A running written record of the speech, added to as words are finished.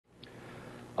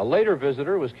A later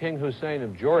visitor was King Hussein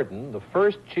of Jordan, the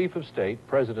first chief of state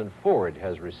President Ford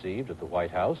has received at the White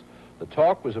House. The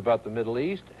talk was about the Middle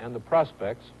East and the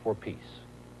prospects for peace.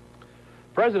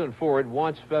 President Ford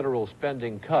wants federal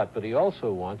spending cut, but he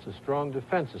also wants a strong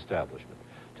defense establishment.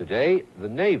 Today, the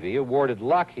Navy awarded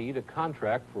Lockheed a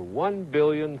contract for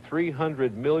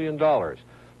 $1.3 billion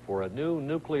for a new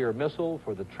nuclear missile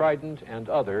for the Trident and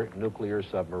other nuclear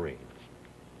submarines.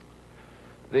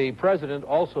 The president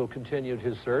also continued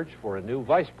his search for a new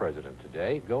vice president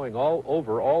today, going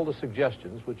over all the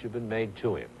suggestions which have been made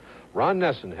to him. Ron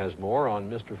Nessen has more on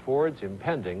Mr. Ford's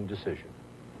impending decision.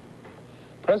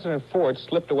 President Ford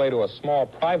slipped away to a small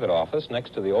private office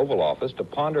next to the Oval Office to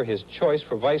ponder his choice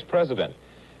for vice president.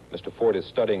 Mr. Ford is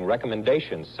studying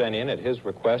recommendations sent in at his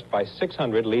request by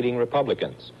 600 leading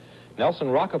Republicans. Nelson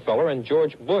Rockefeller and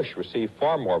George Bush received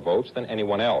far more votes than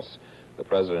anyone else. The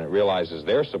president realizes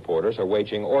their supporters are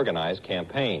waging organized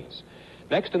campaigns.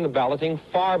 Next in the balloting,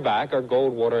 far back, are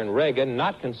Goldwater and Reagan,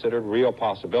 not considered real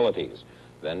possibilities.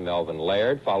 Then Melvin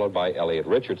Laird, followed by Elliot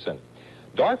Richardson.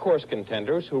 Dark horse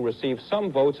contenders who received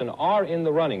some votes and are in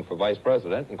the running for vice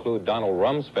president include Donald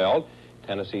Rumsfeld,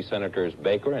 Tennessee Senators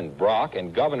Baker and Brock,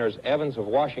 and Governors Evans of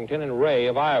Washington and Ray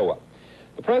of Iowa.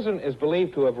 The president is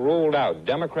believed to have ruled out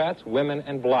Democrats, women,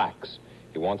 and blacks.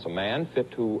 He wants a man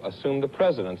fit to assume the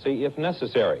presidency if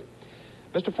necessary.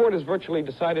 Mr. Ford has virtually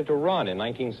decided to run in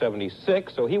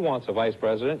 1976, so he wants a vice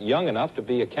president young enough to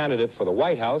be a candidate for the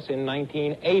White House in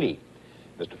 1980.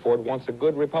 Mr. Ford wants a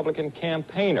good Republican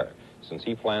campaigner, since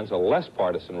he plans a less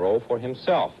partisan role for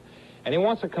himself. And he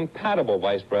wants a compatible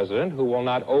vice president who will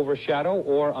not overshadow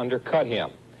or undercut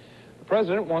him. The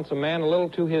president wants a man a little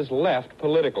to his left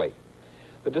politically.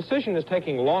 The decision is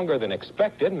taking longer than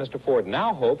expected. Mr. Ford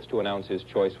now hopes to announce his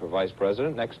choice for vice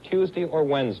president next Tuesday or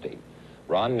Wednesday.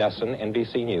 Ron Nessen,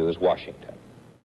 NBC News, Washington.